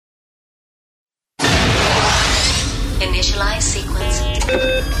Initialize sequence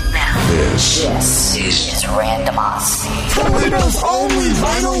now. This is Randomosity. Toledo's only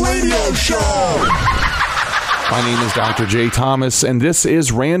vinyl radio show. My name is Dr. J. Thomas, and this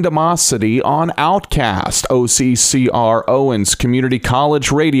is Randomosity on Outcast, OCCR Owens Community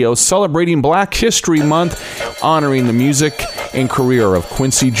College Radio, celebrating Black History Month, honoring the music and career of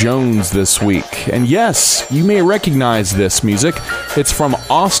Quincy Jones this week. And yes, you may recognize this music. It's from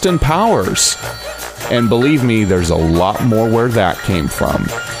Austin Powers. And believe me, there's a lot more where that came from.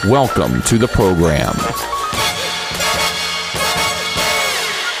 Welcome to the program.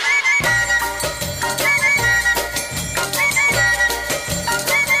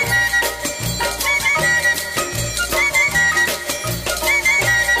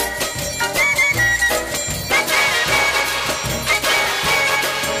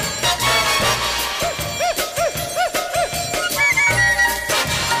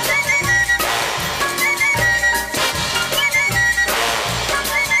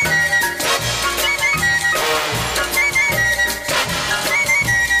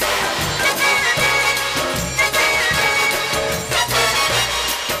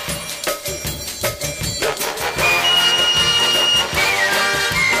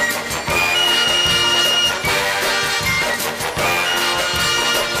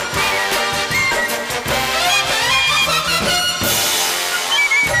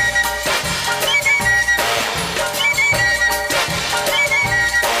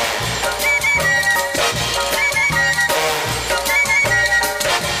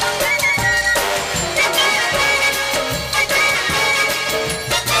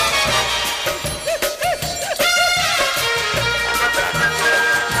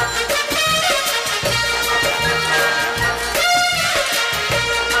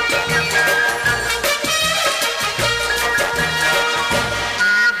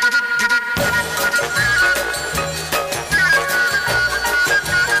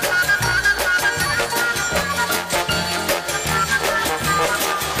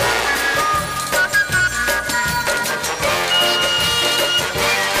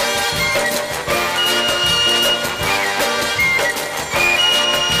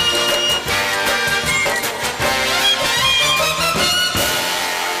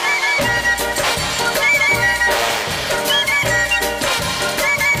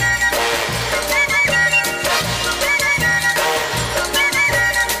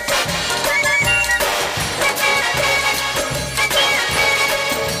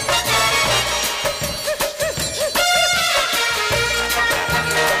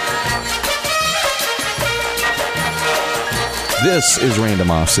 This is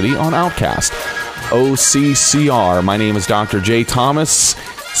Randomosity on Outcast, OCCR. My name is Dr. J. Thomas,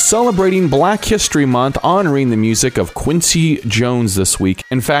 celebrating Black History Month, honoring the music of Quincy Jones this week.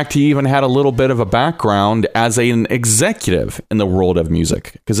 In fact, he even had a little bit of a background as an executive in the world of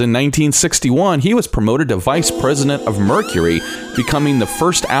music, because in 1961, he was promoted to Vice President of Mercury, becoming the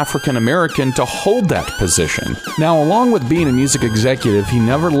first African-American to hold that position. Now, along with being a music executive, he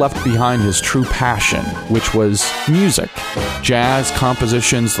never left behind his true passion, which was music. Jazz,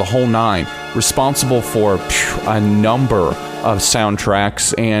 compositions, the whole nine. Responsible for a number of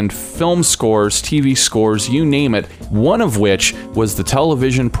soundtracks and film scores, TV scores, you name it, one of which was the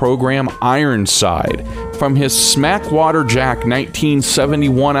television program Ironside. From his Smackwater Jack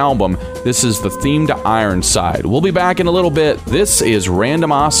 1971 album, this is the theme to Ironside. We'll be back in a little bit. This is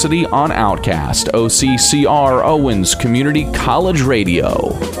Randomosity on Outcast, OCCR Owens Community College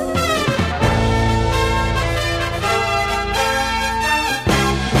Radio.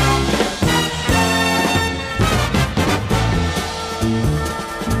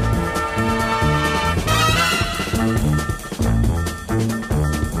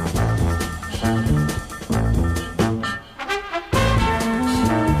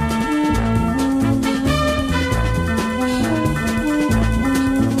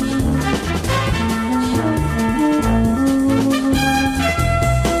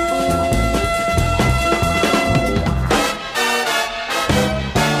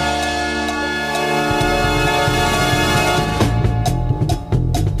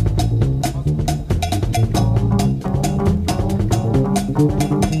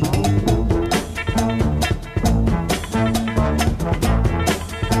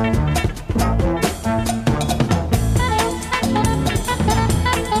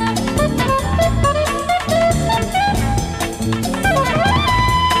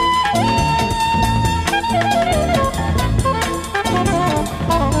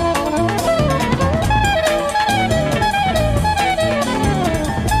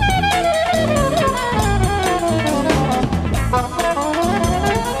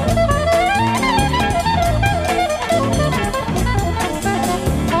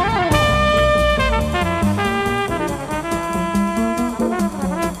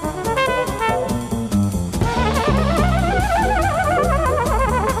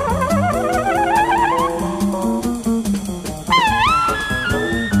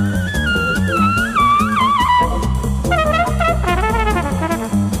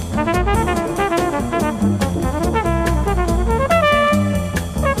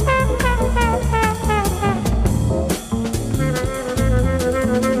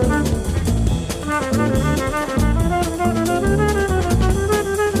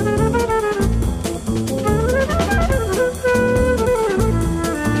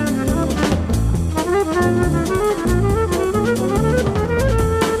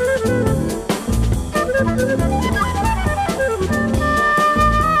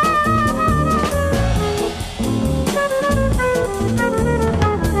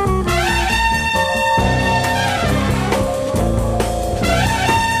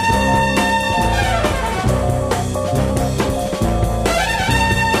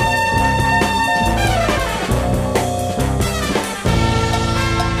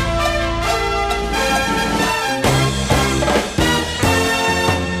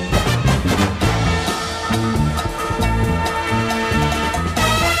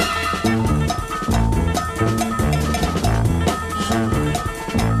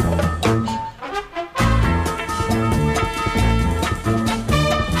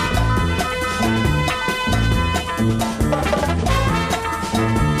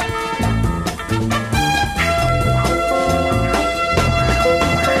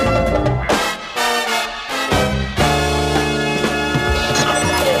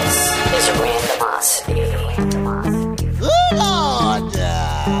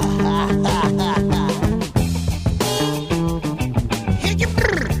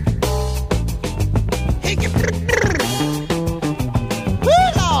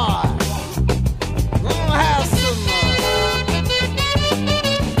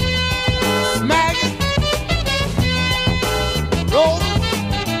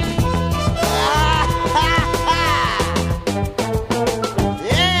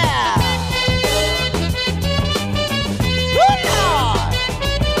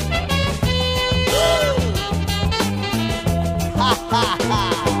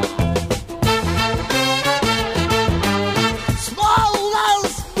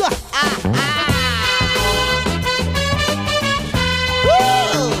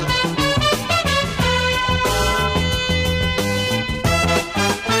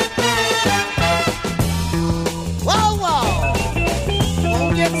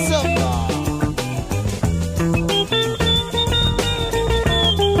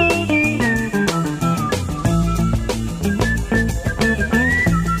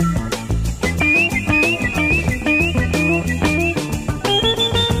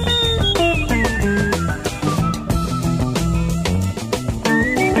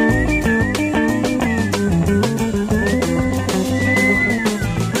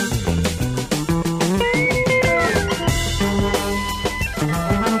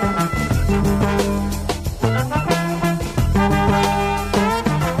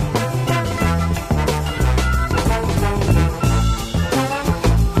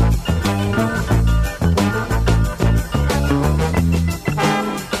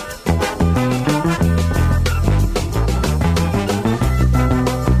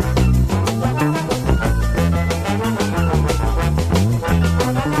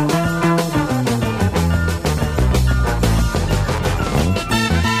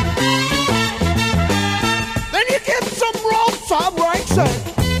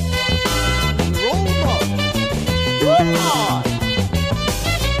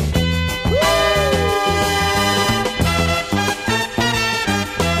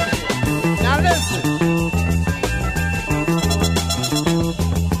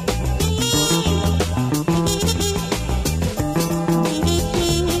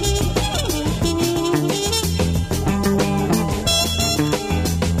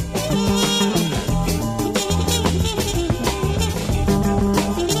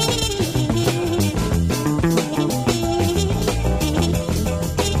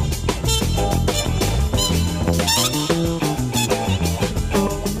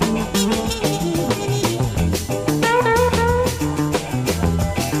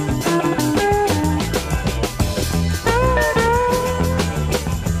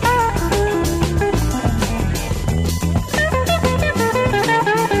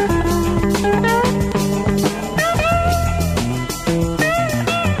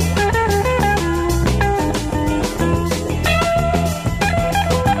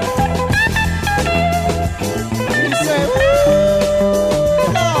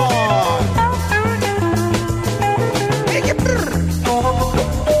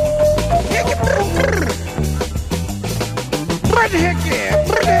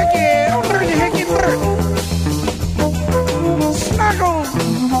 Snuggle,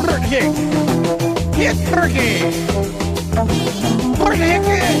 Bert Hick. Hit Berkey. Bert Hick,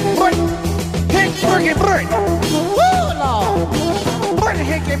 Bert. Hick, Berkey, Bert. Woo, Lord. Bert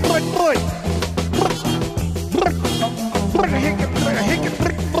Hick, Bert, Bert. Bert Hick, Bert Hick,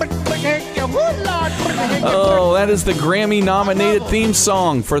 Bert, Bert Hick. Woo, Lord. Oh, that is the Grammy-nominated theme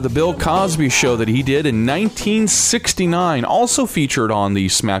song for the Bill Cosby Show that he did in 1969. Also featured on the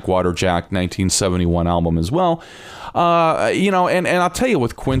Smackwater Jack 1971 album as well. And I'll tell you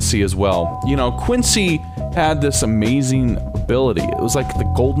with Quincy as well. Quincy had this amazing ability. It was like the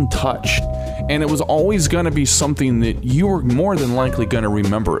golden touch. And it was always going to be something that you were more than likely going to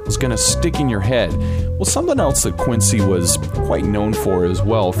remember. It was going to stick in your head. Well, something else that Quincy was quite known for as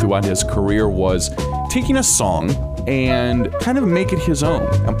well throughout his career was taking a song and kind of make it his own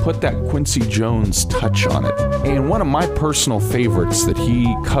and put that Quincy Jones touch on it. And one of my personal favorites that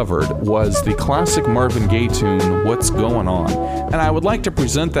he covered was the classic Marvin Gaye tune, What's Going On? And I would like to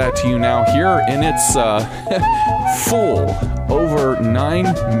present that to you now here in its full, over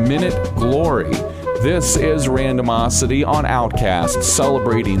 9-minute glory. This is Randomosity on Outcast,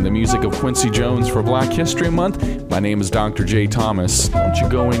 celebrating the music of Quincy Jones for Black History Month. My name is Dr. J. Thomas. Don't you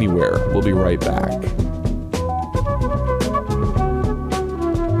go anywhere. We'll be right back.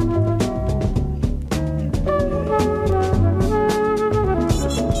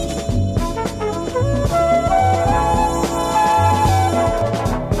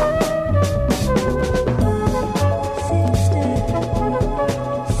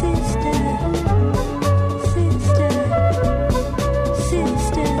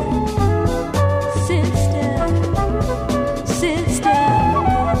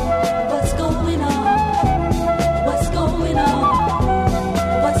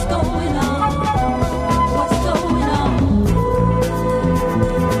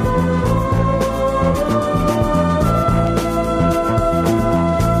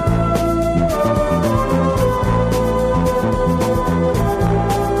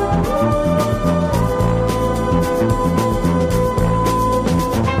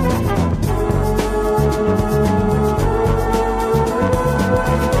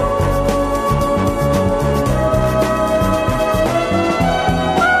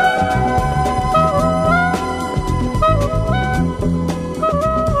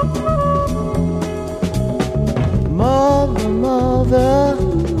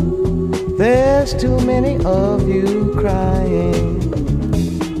 There's too many of you crying.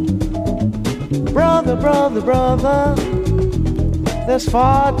 Brother, brother, brother, there's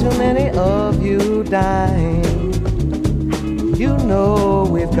far too many of you dying. You know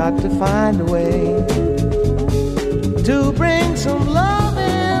we've got to find a way to bring some love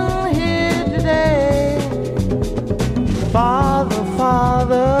in here today. Father,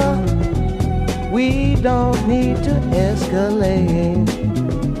 Father, we don't need to escalate.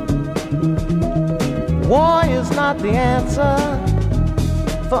 War is not the answer,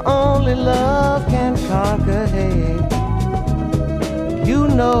 for only love can conquer hate. You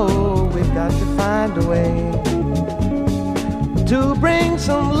know we've got to find a way to bring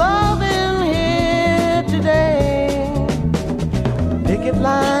some love in here today. Picket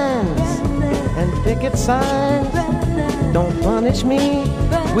lines and picket signs don't punish me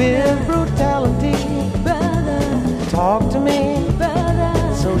with brutality. Talk to me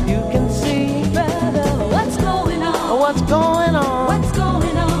so you can see what's going on. What's going on? What's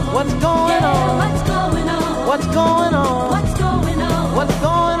going on? What's going on? What's going on? What's going on? What's going on? What's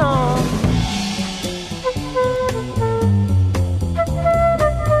going on?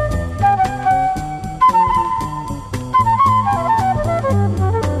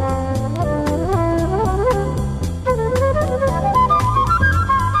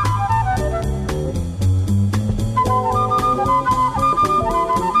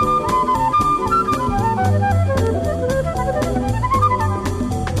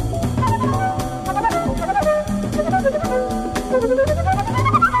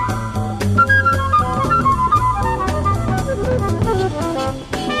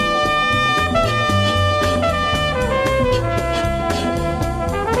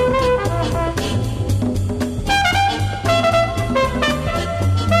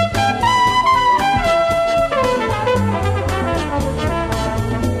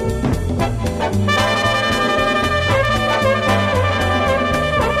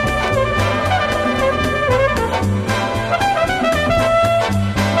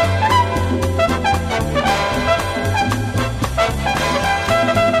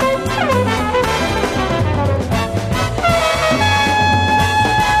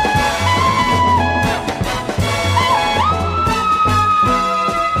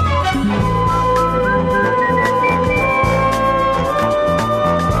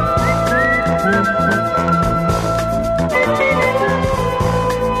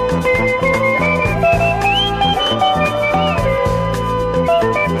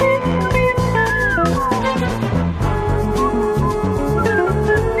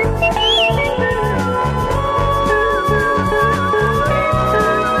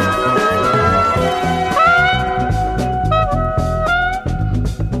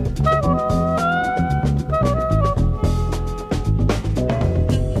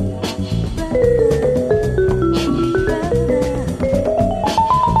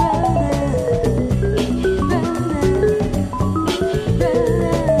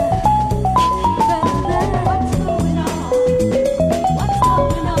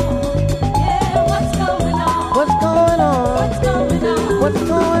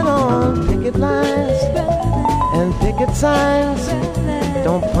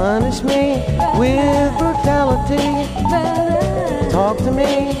 Don't punish me with brutality. Talk to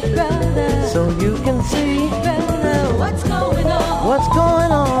me so you can see What's going on? what's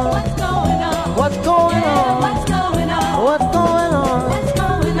going on. What's going on? What's going on? What's going on? What's going on? What's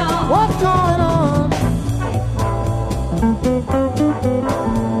going on? What's going on?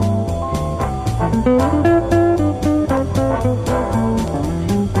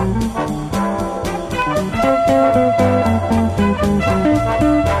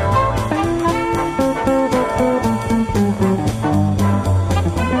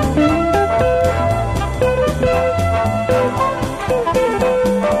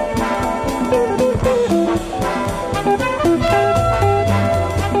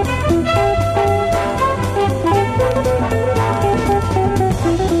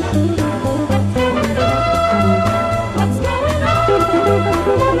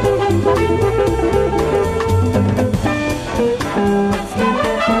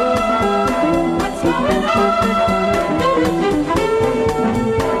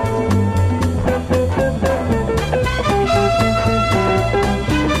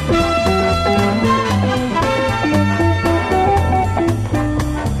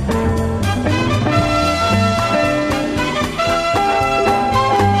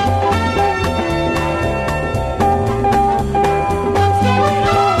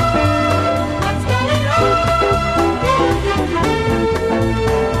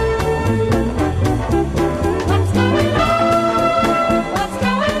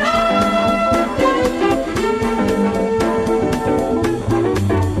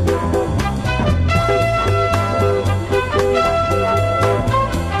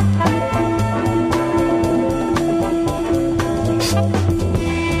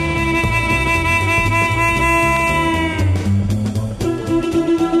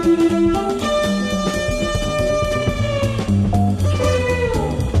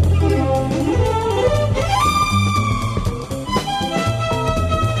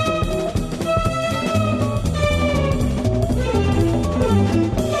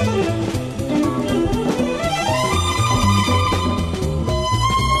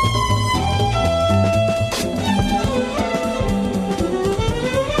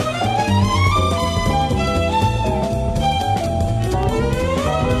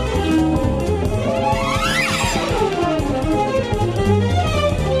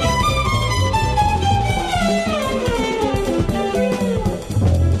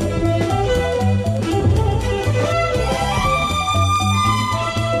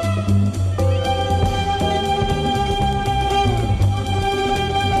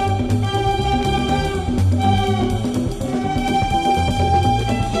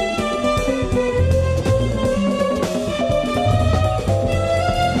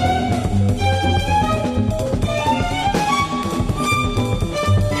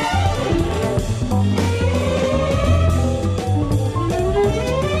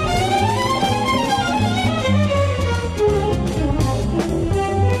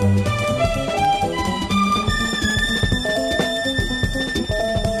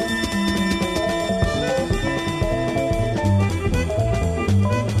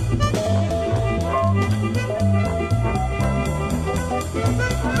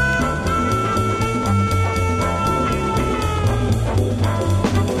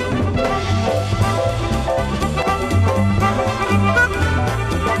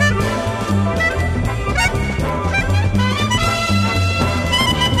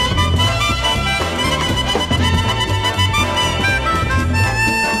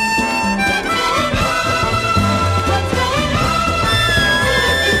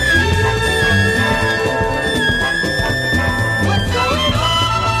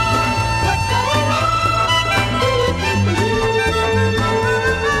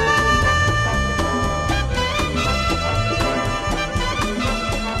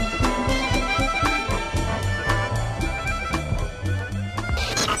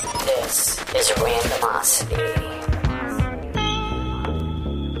 is Randomosity.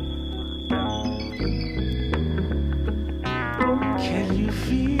 Can you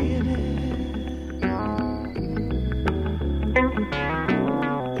feel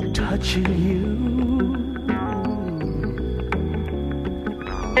it touching you?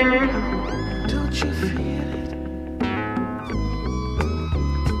 Don't you feel it?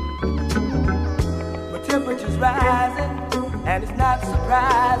 My temperature's rising, and it's not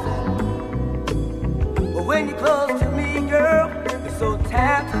surprising. But when you're close to me, girl, it's so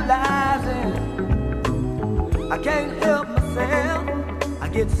tantalizing. I can't help myself, I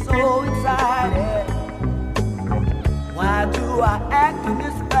get so excited. Why do I act in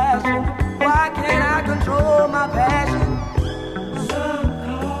this fashion? Why can't I control my passion?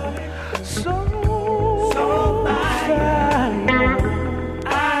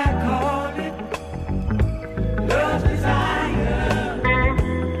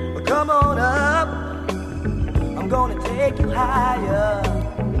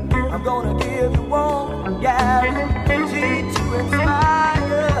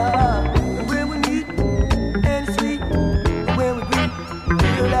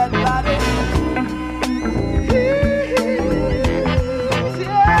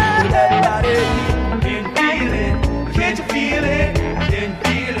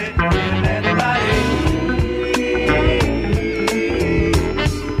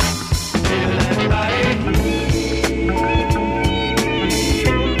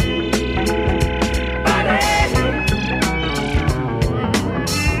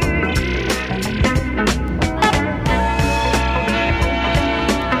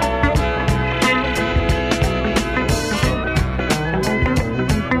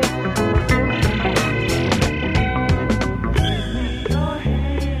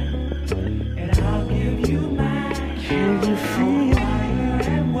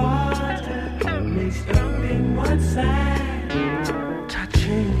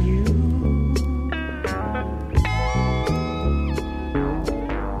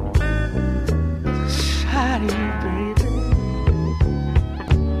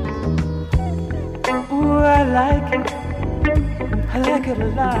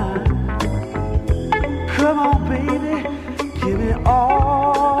 lie. Come on, baby, give me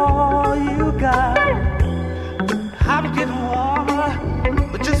all you got. I'm getting warmer,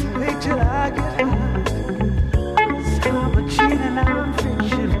 but just wait till I get high. Stop a cheating, I'm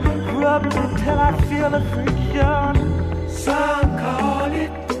fiction. Rub me till I feel the friction. Some call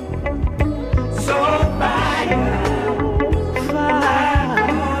it so fire.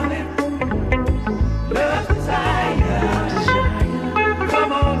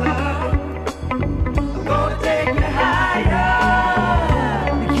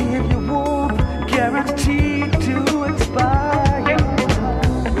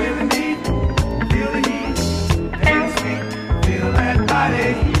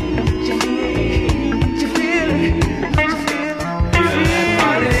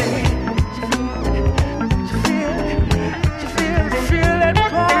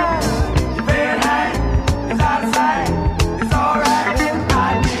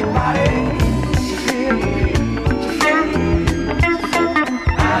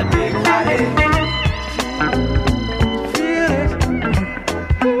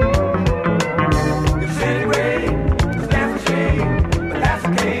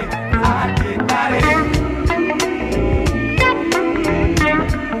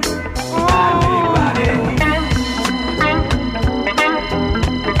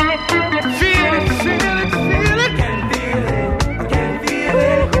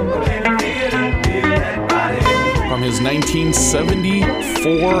 His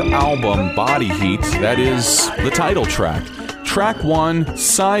 1974 album Body Heat, that is the title track. Track 1,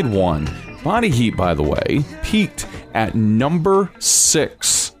 Side 1. Body Heat, by the way, peaked at number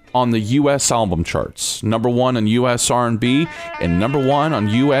 6 on the U.S. album charts. Number 1 on U.S. R&B and number 1 on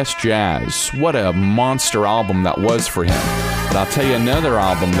U.S. Jazz. What a monster album that was for him. But I'll tell you another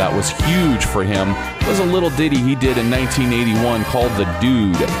album that was huge for him was a little ditty he did in 1981 called The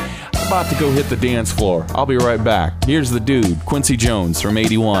Dude. About to go hit the dance floor. I'll be right back. Here's The Dude, Quincy Jones from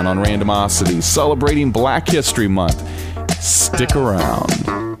 81 on Randomosity, celebrating Black History Month. Stick around.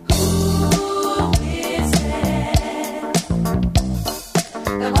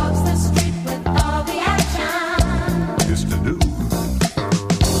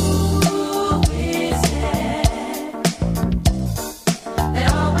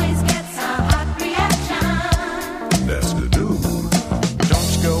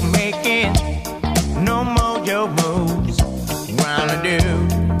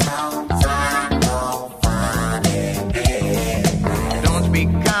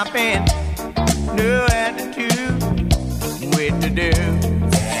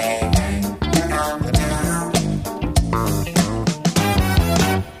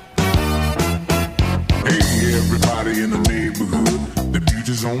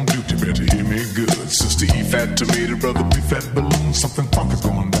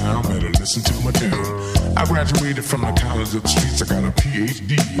 From the college of the streets, I got a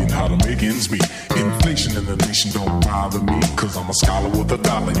PhD in how to make ends meet. Inflation in the nation don't bother me, cause I'm a scholar with a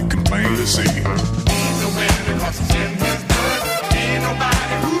dollar you can plainly see. Ain't no man because it's in his blood. Ain't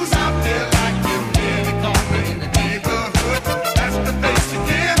nobody who's out there like him. Any corner in the neighborhood. That's the place you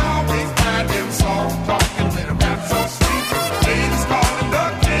can always find him. Soft talking with a rap so sweet. Ladies call him the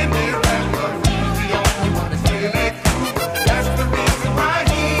candy rapper. He's the only one that's really cool. That's the reason why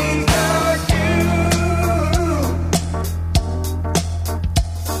he's the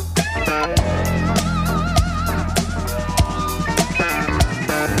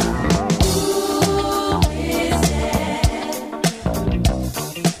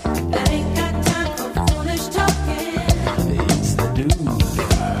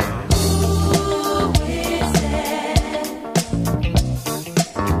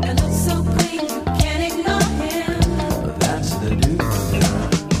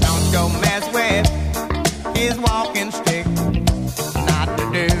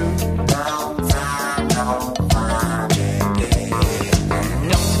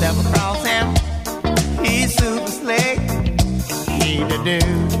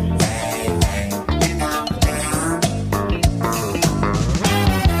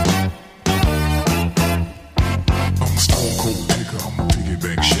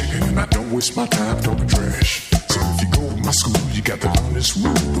my time talking trash. So if you go to my school, you got to learn this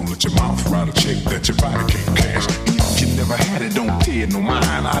rule. Don't let your mouth write a check that your body can't cash. If you never had it, don't pay it no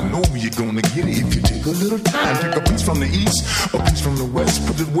mind. I know you're gonna get it if you take a little time. Take a piece from the east, a piece from the west.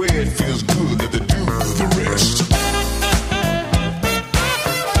 Put it where it feels good, let the do the rest.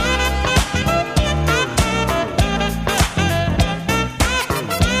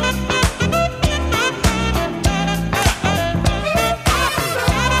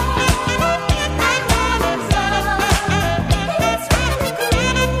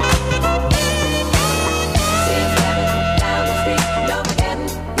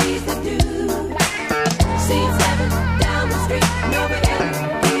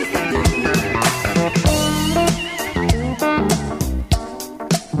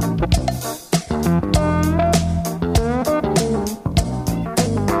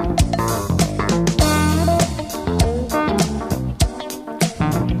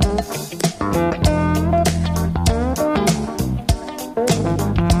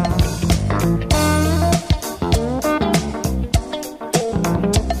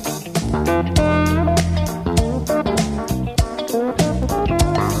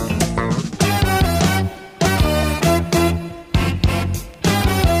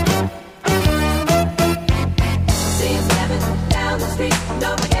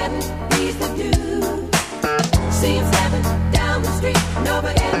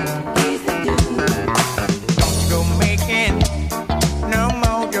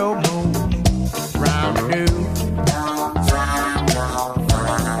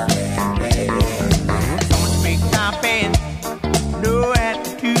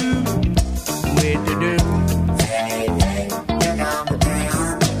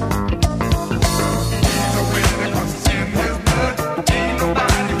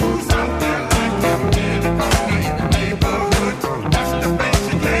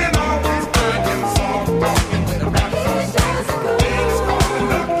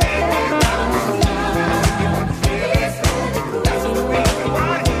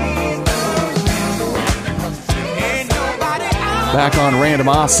 Back on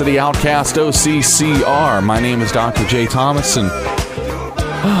Randomosity, Outcast OCCR. My name is Dr. J. Thomas, and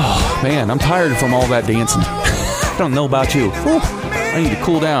oh man, I'm tired from all that dancing. I don't know about you. I need to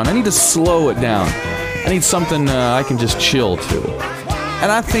cool down. I need to slow it down. I need something I can just chill to.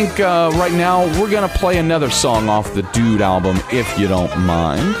 And I think right now we're going to play another song off the Dude album, if you don't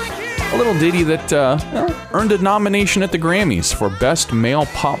mind. A little ditty that earned a nomination at the Grammys for Best Male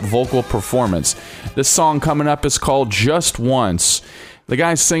Pop Vocal Performance. This song coming up is called Just Once. The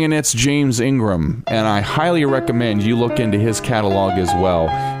guy singing it's James Ingram, and I highly recommend you look into his catalog as well.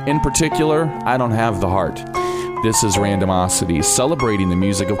 In particular, I Don't Have the Heart. This is Randomosity, celebrating the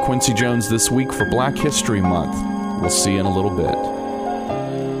music of Quincy Jones this week for Black History Month. We'll see you in a little bit.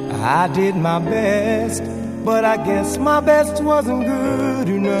 I did my best, but I guess my best wasn't good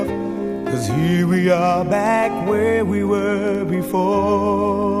enough. 'Cause here we are back where we were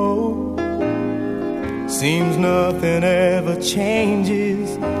before. Seems nothing ever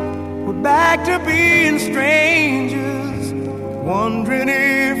changes. We're back to being strangers, wondering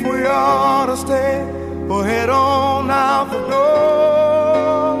if we ought to stay or head on out the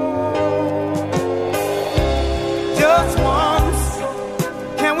door. Just once,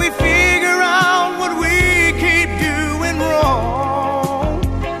 can we figure out what we keep doing wrong?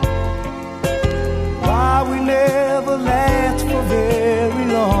 Why we never last for very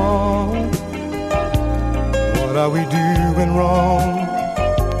long? What are we doing wrong?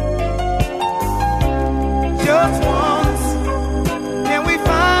 Just once, can we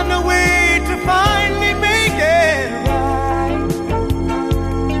find a way to finally make it right?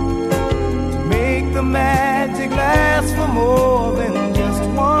 To make the magic last for more than just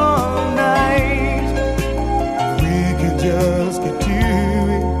one night. If we could just get to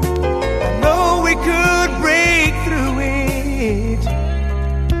it, I know we could break through it.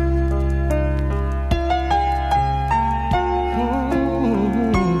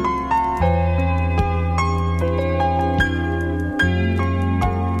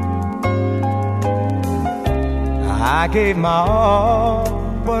 I gave my all,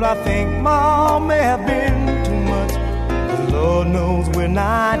 but I think my all may have been too much. 'Cause Lord knows we're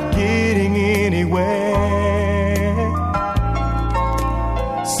not getting anywhere.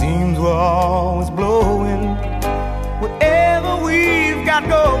 Seems we're always blowing whatever we've got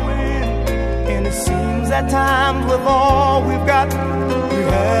going. And it seems at times with all we've got, we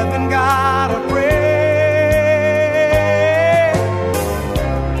haven't got a prayer.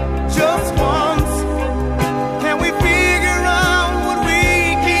 Just once,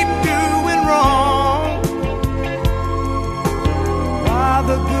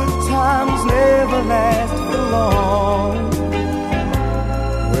 the good times never last for long.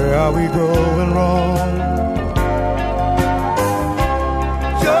 Where are we going wrong?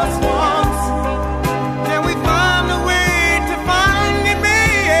 Just once, can we find a way to finally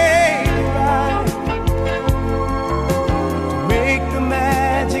make it right? To make the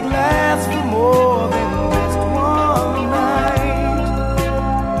magic last for more than just one night.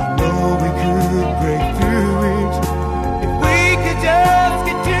 I know we could break through it if we could just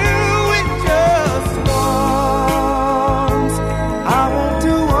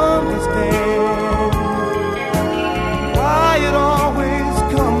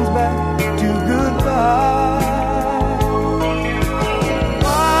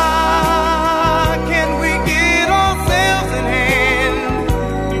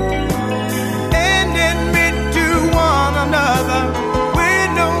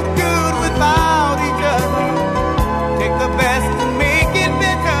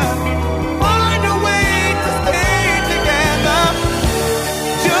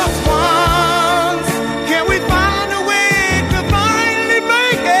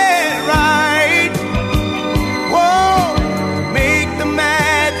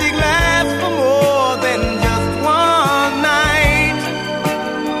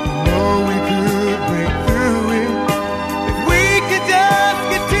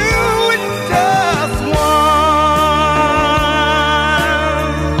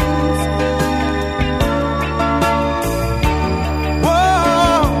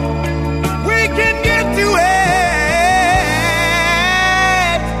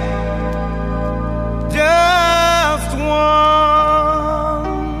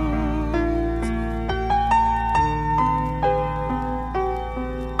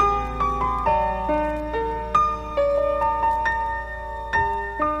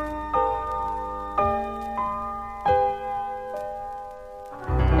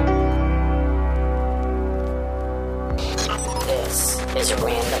is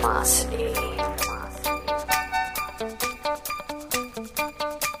Randomosity.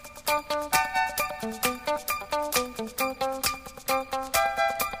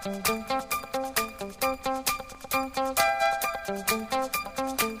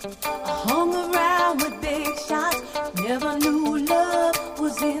 Hung around with big shots, never knew love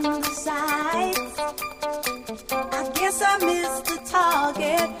was in the sights. I guess I missed the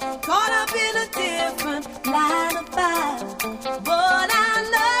target, caught up in a different line of fire. But I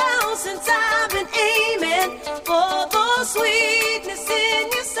know since I've been aiming for the sweetness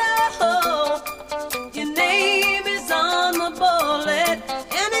in your soul, your name is on the bullet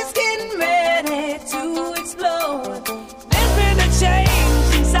and it's getting ready to explode. There's been a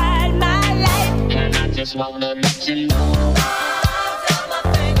change inside my life, and I just wanna let you know. I've got my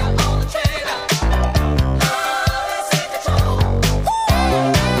finger on the trigger. Let's take control.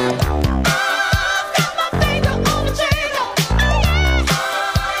 I've got my finger on the trigger.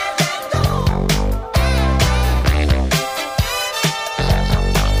 Let go.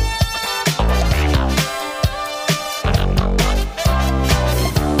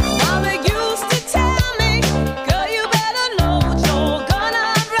 Mama used to tell me, girl, you better load your gun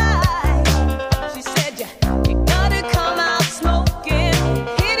up right. She said you gotta come out smoking,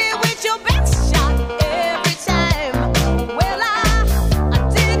 hit it with your best shot every time. Well, I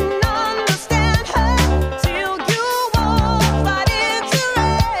didn't understand her till you walked right into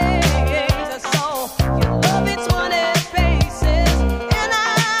range. So you love it 20 paces, and I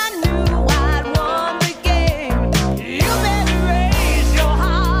knew I'd won the game. You better raise your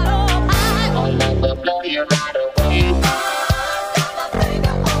heart up high, or let me blow you right away. I've got my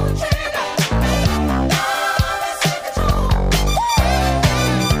finger on the trigger. Let's take control.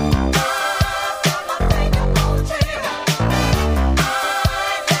 I've got my finger on the trigger.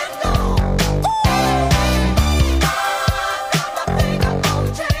 Let go. I've got my finger on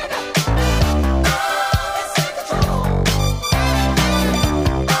the trigger. Let's take control. I've got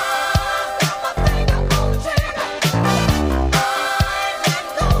my finger on the trigger.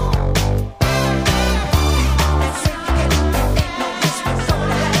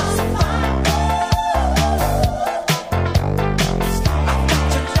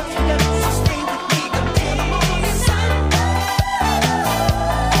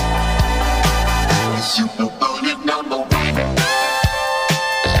 Super bonus number one.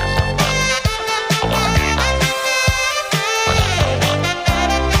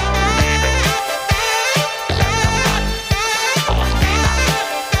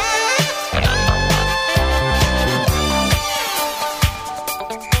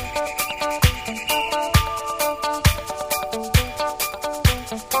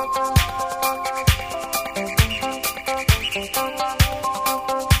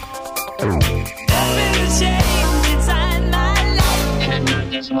 There's been a change inside my life, and I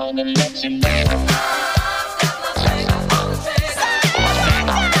just wanna let you know. I've got my finger on the trigger.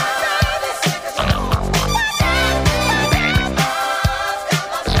 Let's take control. I've got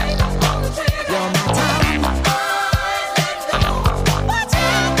my finger on the trigger. You're my time. Let go. What's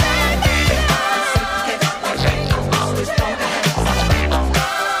up, baby? Let's take control. Let's take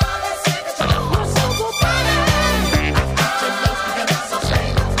control. We're super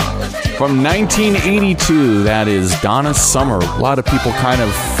From 1982, that is Donna Summer. A lot of people kind of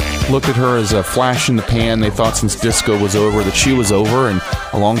looked at her as a flash in the pan. They thought since disco was over that she was over, and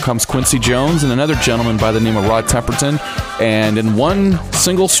along comes Quincy Jones and another gentleman by the name of Rod Temperton, and in one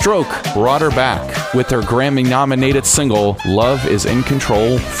single stroke brought her back with her Grammy-nominated single, Love is in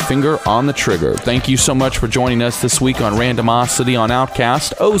Control, Finger on the Trigger. Thank you so much for joining us this week on Randomosity on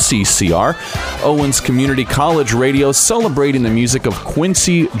Outcast, OCCR, Owens Community College Radio, celebrating the music of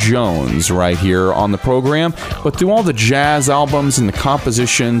Quincy Jones right here on the program. But through all the jazz albums and the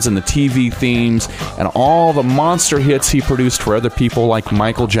compositions and the TV themes and all the monster hits he produced for other people like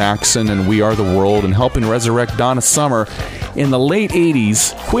Michael Jackson and We Are the World, and helping resurrect Donna Summer, in the late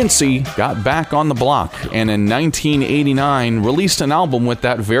 80s, Quincy got back on the block and in 1989 released an album with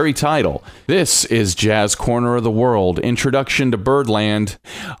that very title. This is Jazz Corner of the World, Introduction to Birdland.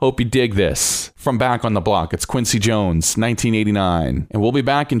 Hope you dig this. From Back on the Block, it's Quincy Jones, 1989. And we'll be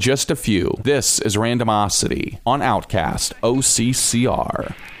back in just a few. This is Randomosity on Outcast,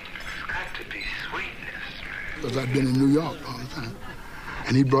 OCCR. Got to be sweetness. Because I've been in New York all the time.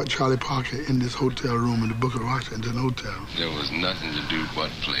 And he brought Charlie Parker in this hotel room in the Booker Washington Hotel. There was nothing to do but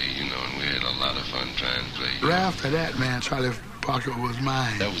play, and we had a lot of fun trying to play. Right after that, man, Charlie Parker was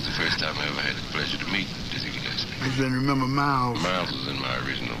mine. That was the first time I ever had the pleasure to meet Dizzy Gillespie. I can remember Miles. Miles was in my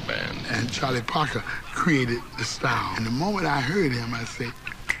original band. And Charlie Parker created the style. And the moment I heard him, I said,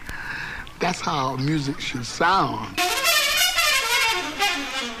 that's how music should sound.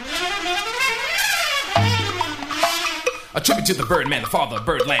 A tribute to the Birdman, the father of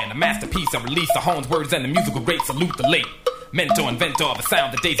Birdland, a masterpiece, a release of Horn's words and the musical great salute the late mentor, inventor of a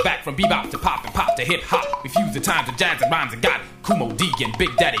sound that dates back from bebop to pop and pop to hip-hop. We fuse the times of jazz and rhymes and got Kumo D and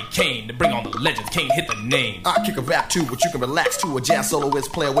Big Daddy Kane to bring on the legends. Kane hit the name. I kick a rap too, but you can relax to. A jazz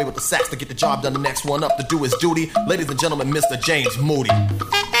soloist, play away with the sax to get the job done. The next one up to do his duty. Ladies and gentlemen, Mr. James Moody.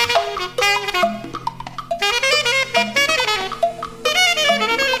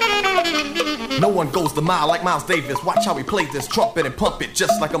 No one goes the mile like Miles Davis. Watch how he plays this trumpet and pump it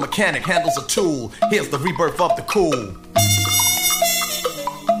just like a mechanic handles a tool. Here's the rebirth of the cool.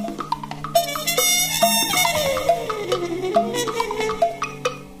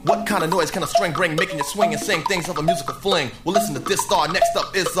 What kind of noise can a string bring, making you swing and sing things of a musical fling? Well, listen to this star. Next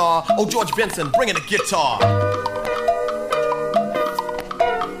up is George Benson, bringing the guitar.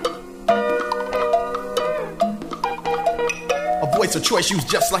 A voice of choice used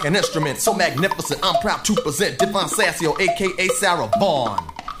just like an instrument, so magnificent. I'm proud to present Devon Sassio, aka Sarah Vaughan.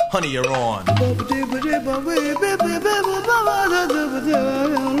 Honey, you're on.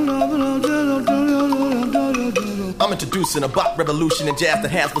 I'm introducing a bop revolution in jazz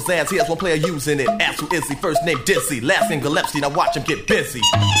that has pizzazz. Here's one player using it. Ask who is he? First name Dizzy, last name Gillespie. Now watch him get busy.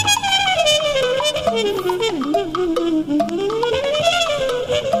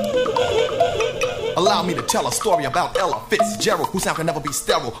 Allow me to tell a story about Ella Fitzgerald, whose sound can never be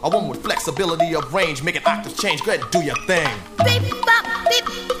sterile. A woman with flexibility of range, making octaves change. Go ahead and do your thing.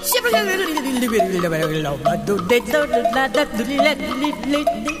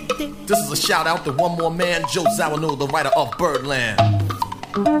 This is a shout out to one more man, Joe Zawinul, the writer of Birdland.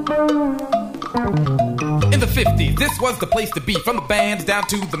 In the 50s, this was the place to be. From the bands down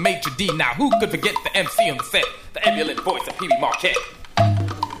to the maitre d'. Now who could forget the MC on the set, the ebullient voice of Pee Wee Marquette.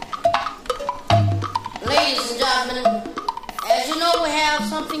 Ladies and gentlemen, as you know, we have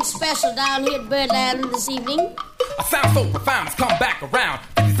something special down here at Birdland this evening. A sound so profound has come back around.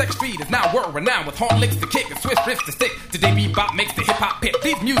 52nd Street is now world-renowned with horn licks to kick and swift riffs to stick. Today bebop makes the hip-hop pit.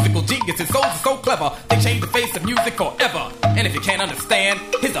 These musical geniuses, souls are so clever, they change the face of music forever. And if you can't understand,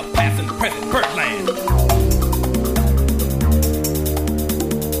 here's a past and present Birdland.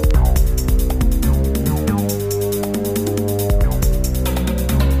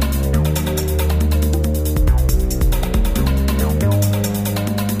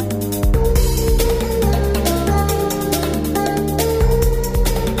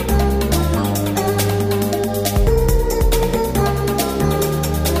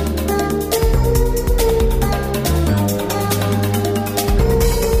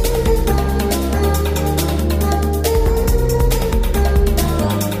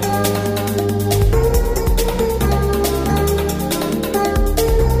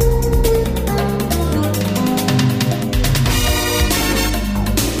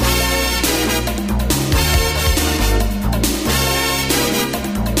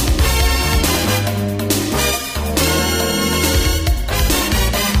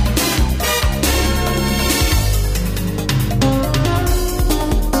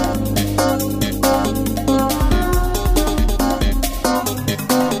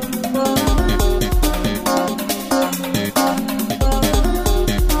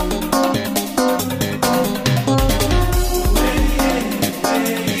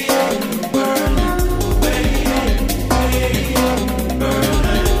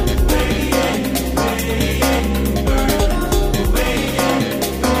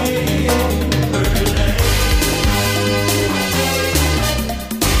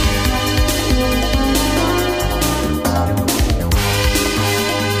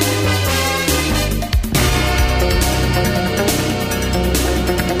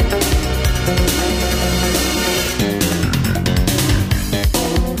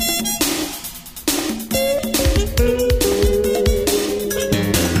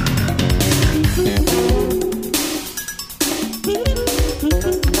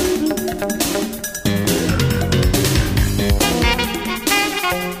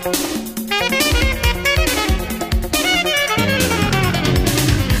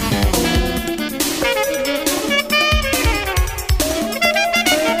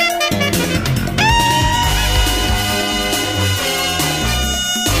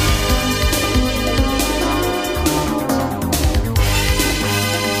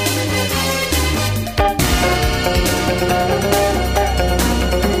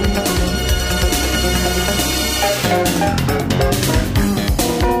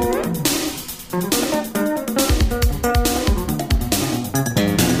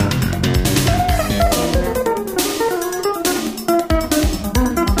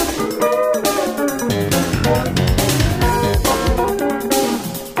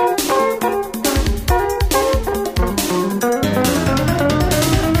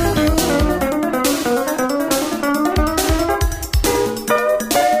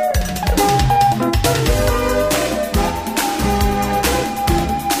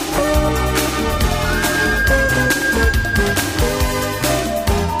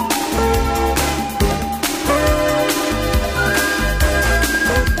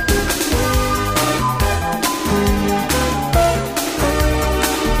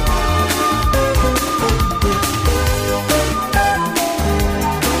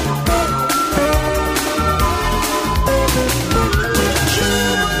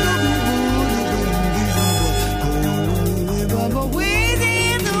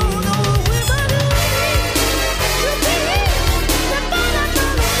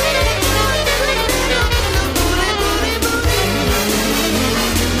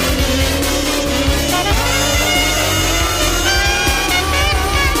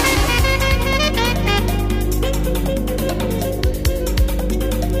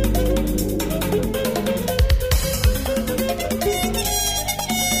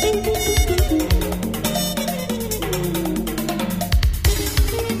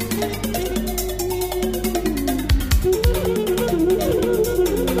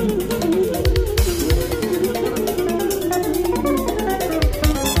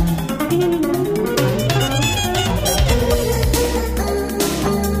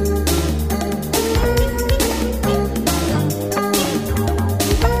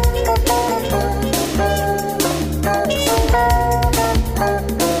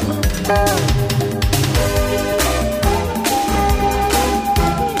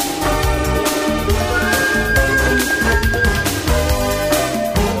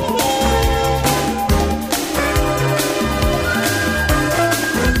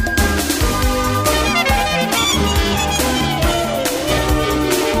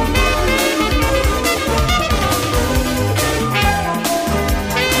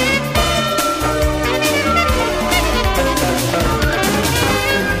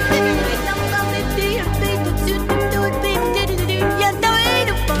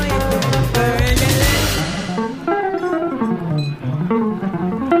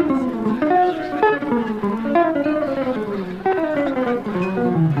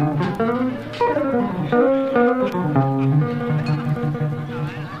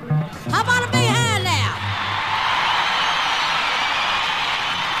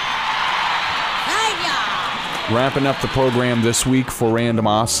 Wrapping up the program this week for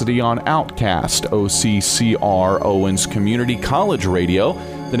Randomosity on Outcast, OCCR, Owens Community College Radio.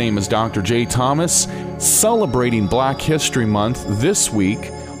 The name is Dr. J. Thomas, celebrating Black History Month this week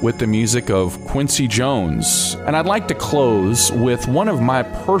with the music of Quincy Jones. And I'd like to close with one of my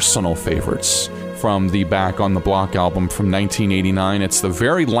personal favorites from the Back on the Block album from 1989. It's the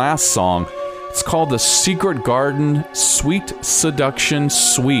very last song. It's called The Secret Garden Sweet Seduction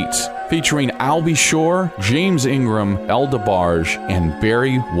Suite, featuring Albie Shore, James Ingram, El DeBarge, and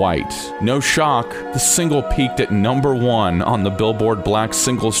Barry White. No shock, the single peaked at number 1 on the Billboard Black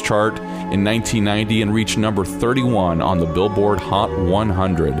Singles Chart in 1990 and reached number 31 on the Billboard Hot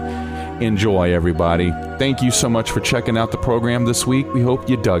 100. Enjoy, everybody. Thank you so much for checking out the program this week. We hope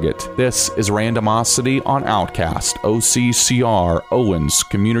you dug it. This is Randomosity on Outcast, OCCR, Owens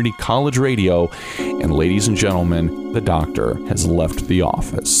Community College Radio. And ladies and gentlemen, the doctor has left the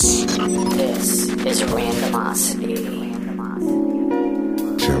office. This is Randomosity.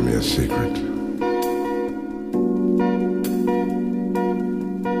 Tell me a secret.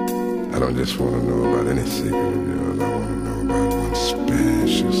 I don't just want to know about any secret of yours. I want to know about one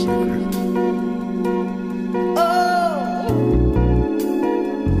special secret.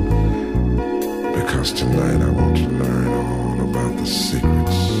 Because tonight I want to learn all about the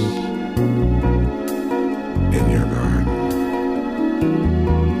secrets in your garden.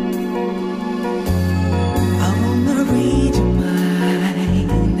 I wanna read your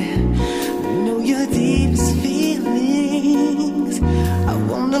mind, know your deepest feelings. I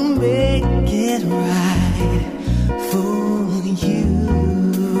wanna make it right for you,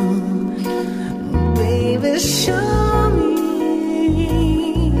 baby. Show me,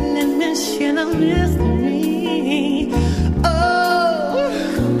 let me share the mystery. Oh,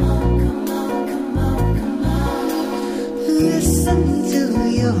 come on, come on, come on, come on. Listen to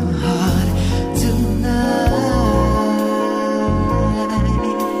your heart tonight.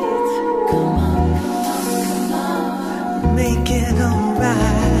 Come on, come on, come on. Make it alright.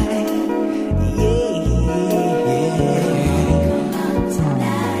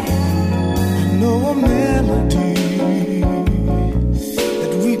 I know a melody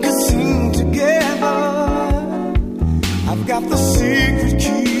that we could sing together. I've got the secret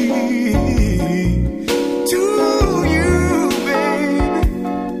key to you, baby.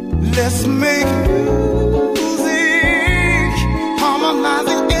 Let's make music,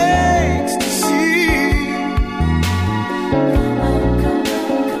 harmonizing ecstasy.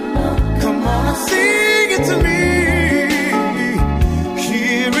 Come on and sing it to me.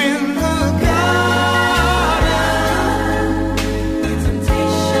 Here in the garden, the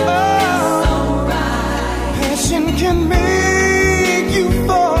temptation is so right. Passion can make you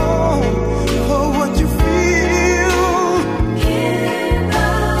fall for what you feel. In the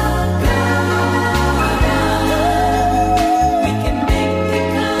garden, we can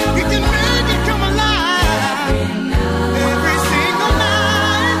make it come alive. Every single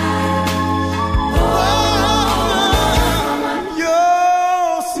night. Oh,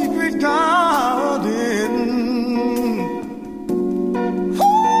 your secret garden.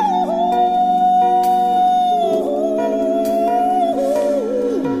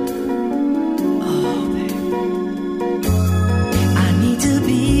 Oh, baby, I need to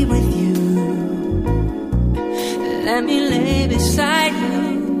be with you. Let me lay beside you.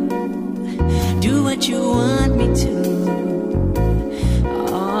 Do what you want me to.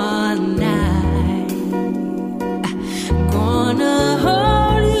 All night, gonna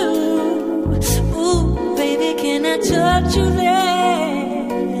hold you. Ooh, baby, can I touch you there?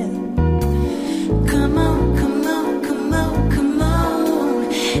 Come on, come on, come on, come on.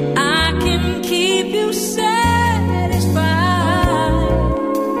 I can keep you satisfied,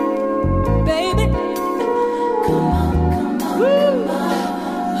 baby. Come on, come on, come on.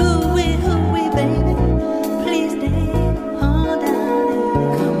 Hooey, baby. Please stay, hold on.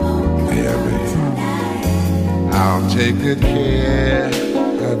 Come on, Yeah, baby. I'll take good care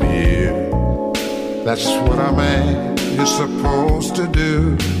of you. That's what a man is supposed to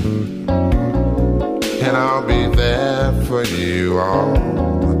do. And I'll be there for you all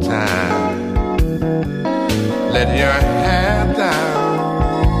the time. Let your hair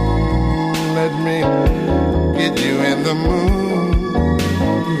down. Let me get you in the mood.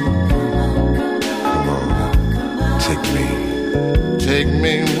 Come on, take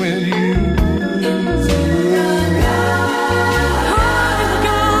me with you.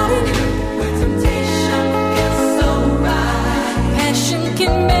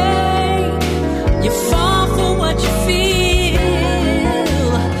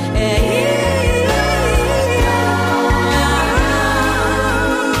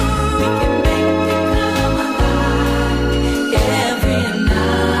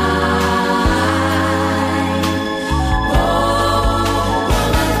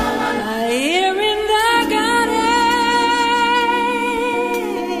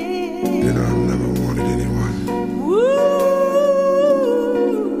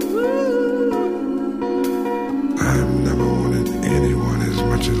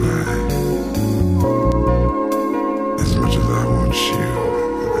 much as I want you,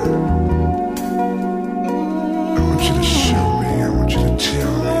 I want you to show me, I want you to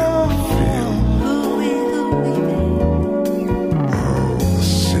tell me how I feel. All the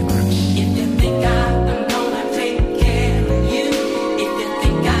secrets. If you think I'm gonna take care of you, if you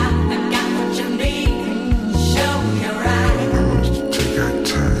think I got what you need, show me right. I want us to take our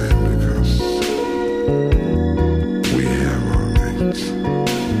time because we have our nights.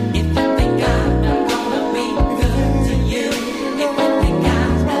 If you think I'm gonna be good to you, if you think I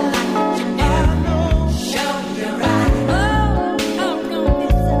like what you do, show me right. Oh, I'm gonna be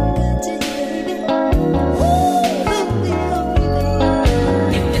so good to you, baby.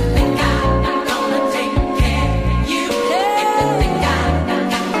 If you think I'm gonna take care of you, if you think I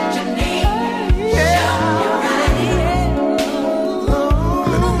got what you need, show me right.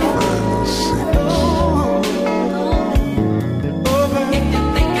 Let me find those secrets. If you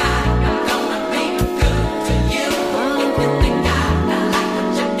think I'm gonna be good to you, if you think I like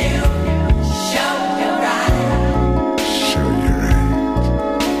what you do, show me right. Show you right.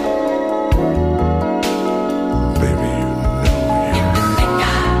 Baby, you know If you think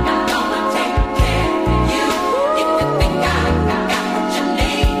I'm gonna take care of you, if you think I got what you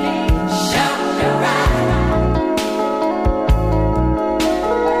need, show me right.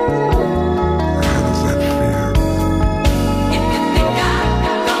 how does that feel? If you think I'm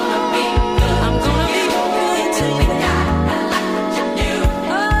gonna be good to you, if you think I like what you do,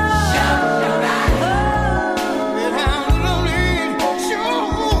 show me right. And I'm lonely, show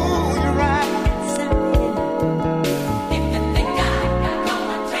you right. If you think I'm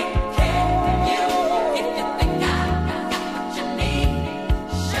gonna take care of you, if you think I got what you need,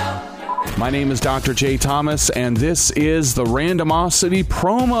 show me right. My name is Dr. J. Thomas, and this is the Randomosity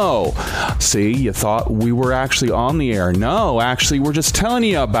promo. See, you thought we were actually on the air. No, actually, we're just telling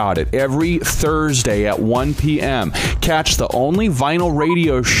you about it every Thursday at 1 p.m. Catch the only vinyl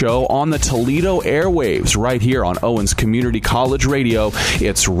radio show on the Toledo airwaves right here on Owens Community College Radio.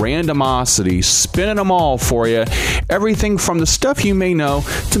 It's Randomosity, spinning them all for you. Everything from the stuff you may know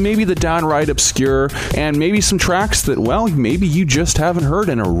to maybe the downright obscure, and maybe some tracks that, well, maybe you just haven't heard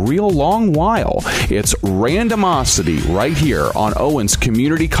in a real long while. It's Randomosity right here on Owens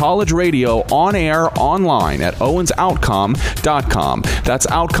Community College Radio, on air, online at owensoutcom.com. That's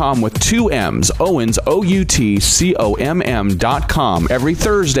Outcom with 2 M's, Owens, OUTCOMM.com, every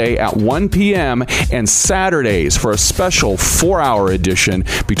Thursday at 1 p.m. and Saturdays for a special 4-hour edition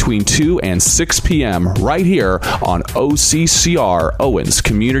between 2 and 6 p.m. right here on OCCR, Owens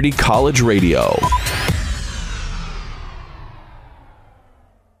Community College Radio.